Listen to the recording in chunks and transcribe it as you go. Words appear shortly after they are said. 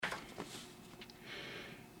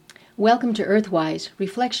Welcome to Earthwise,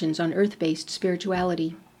 Reflections on Earth-Based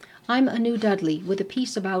Spirituality. I'm Anu Dudley with a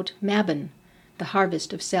piece about Mabon, the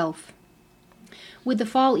harvest of self. With the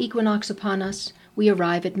fall equinox upon us, we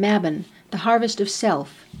arrive at Mabon, the harvest of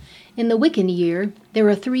self. In the Wiccan year, there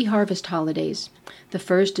are 3 harvest holidays. The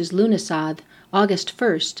first is Lughnasadh, August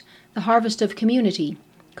 1st, the harvest of community,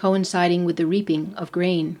 coinciding with the reaping of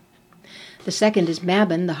grain. The second is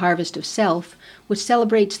Mabon, the harvest of self, which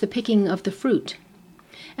celebrates the picking of the fruit.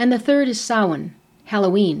 And the third is Samhain,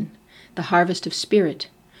 Halloween, the harvest of spirit,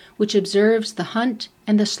 which observes the hunt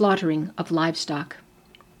and the slaughtering of livestock.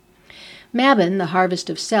 Mabon, the harvest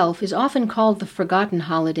of self, is often called the forgotten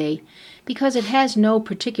holiday because it has no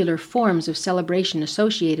particular forms of celebration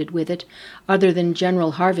associated with it other than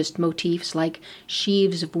general harvest motifs like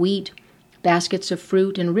sheaves of wheat, baskets of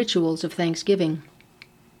fruit, and rituals of Thanksgiving.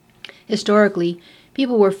 Historically,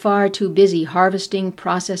 people were far too busy harvesting,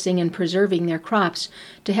 processing, and preserving their crops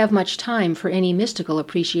to have much time for any mystical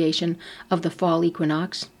appreciation of the fall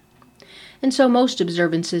equinox. And so most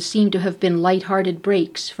observances seem to have been light-hearted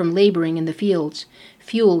breaks from laboring in the fields,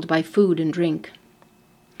 fueled by food and drink.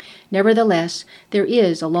 Nevertheless, there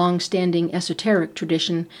is a long-standing esoteric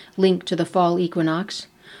tradition linked to the fall equinox,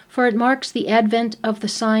 for it marks the advent of the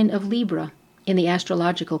sign of Libra in the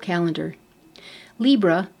astrological calendar.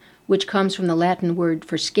 Libra, which comes from the Latin word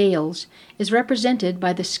for scales, is represented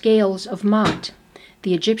by the scales of Maat,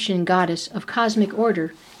 the Egyptian goddess of cosmic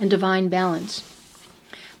order and divine balance.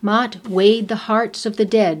 Maat weighed the hearts of the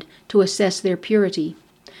dead to assess their purity,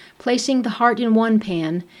 placing the heart in one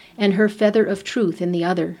pan and her feather of truth in the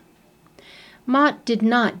other. Maat did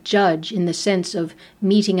not judge in the sense of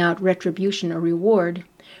meting out retribution or reward.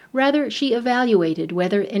 Rather, she evaluated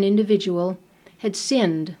whether an individual had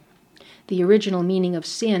sinned. The original meaning of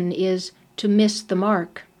sin is to miss the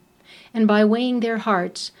mark. And by weighing their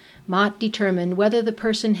hearts, Maat determined whether the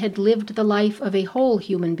person had lived the life of a whole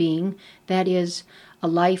human being, that is, a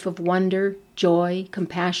life of wonder, joy,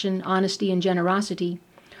 compassion, honesty, and generosity,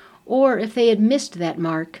 or if they had missed that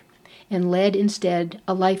mark and led instead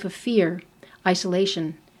a life of fear,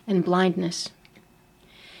 isolation, and blindness.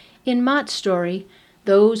 In Maat's story,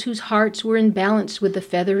 those whose hearts were in balance with the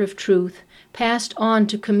feather of truth passed on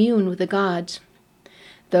to commune with the gods.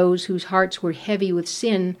 Those whose hearts were heavy with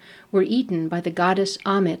sin were eaten by the goddess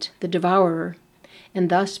Ammit, the devourer, and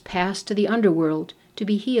thus passed to the underworld to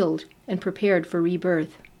be healed and prepared for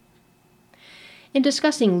rebirth. In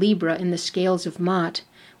discussing Libra and the scales of Maat,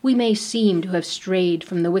 we may seem to have strayed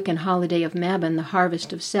from the Wiccan holiday of Mabon, the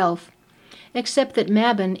harvest of self, except that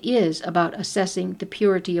Mabon is about assessing the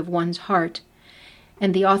purity of one's heart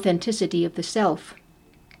and the authenticity of the self.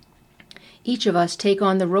 Each of us take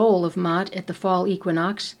on the role of Maat at the fall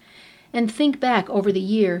equinox and think back over the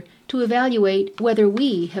year to evaluate whether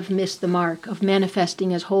we have missed the mark of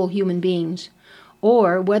manifesting as whole human beings,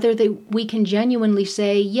 or whether we can genuinely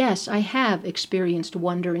say, yes, I have experienced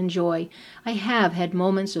wonder and joy. I have had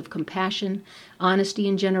moments of compassion, honesty,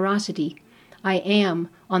 and generosity. I am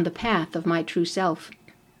on the path of my true self.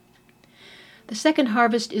 The second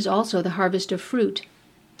harvest is also the harvest of fruit.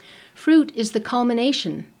 Fruit is the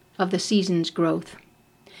culmination of the season's growth.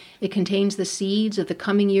 It contains the seeds of the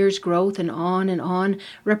coming year's growth and on,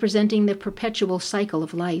 representing the perpetual cycle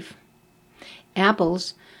of life.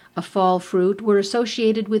 Apples, a fall fruit, were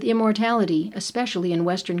associated with immortality, especially in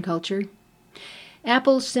Western culture.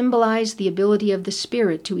 Apples symbolize the ability of the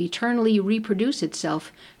spirit to eternally reproduce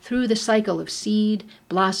itself through the cycle of seed,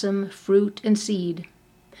 blossom, fruit, and seed.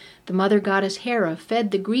 The mother goddess Hera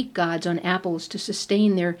fed the Greek gods on apples to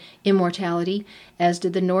sustain their immortality, as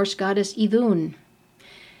did the Norse goddess Idun.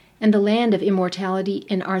 And the land of immortality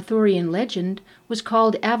in Arthurian legend was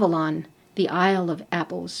called Avalon, the Isle of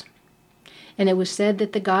Apples. And it was said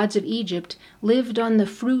that the gods of Egypt lived on the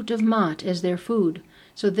fruit of Maat as their food,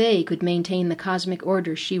 so they could maintain the cosmic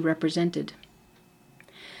order she represented.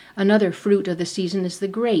 Another fruit of the season is the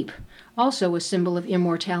grape, also a symbol of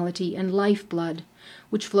immortality and lifeblood,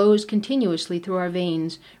 which flows continuously through our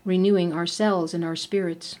veins, renewing our cells and our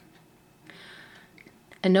spirits.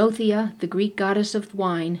 Enothea, the Greek goddess of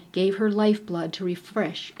wine, gave her lifeblood to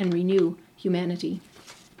refresh and renew humanity.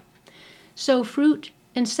 So fruit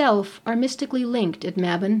and self are mystically linked at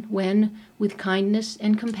Mabon when, with kindness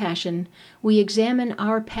and compassion, we examine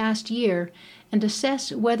our past year and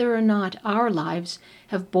assess whether or not our lives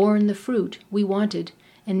have borne the fruit we wanted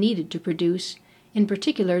and needed to produce, in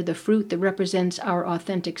particular the fruit that represents our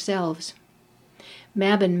authentic selves.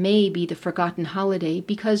 Mabon may be the forgotten holiday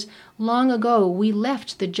because long ago we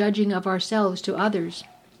left the judging of ourselves to others.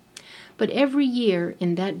 But every year,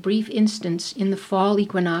 in that brief instance in the fall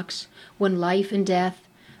equinox, when life and death,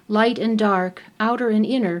 light and dark, outer and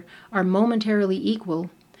inner, are momentarily equal,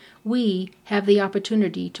 we have the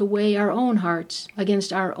opportunity to weigh our own hearts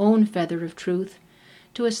against our own feather of truth,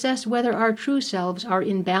 to assess whether our true selves are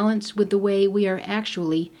in balance with the way we are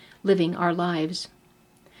actually living our lives.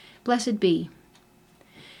 Blessed be.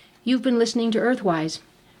 You've been listening to Earthwise,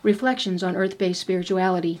 Reflections on Earth-Based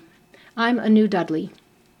Spirituality. I'm Anu Dudley.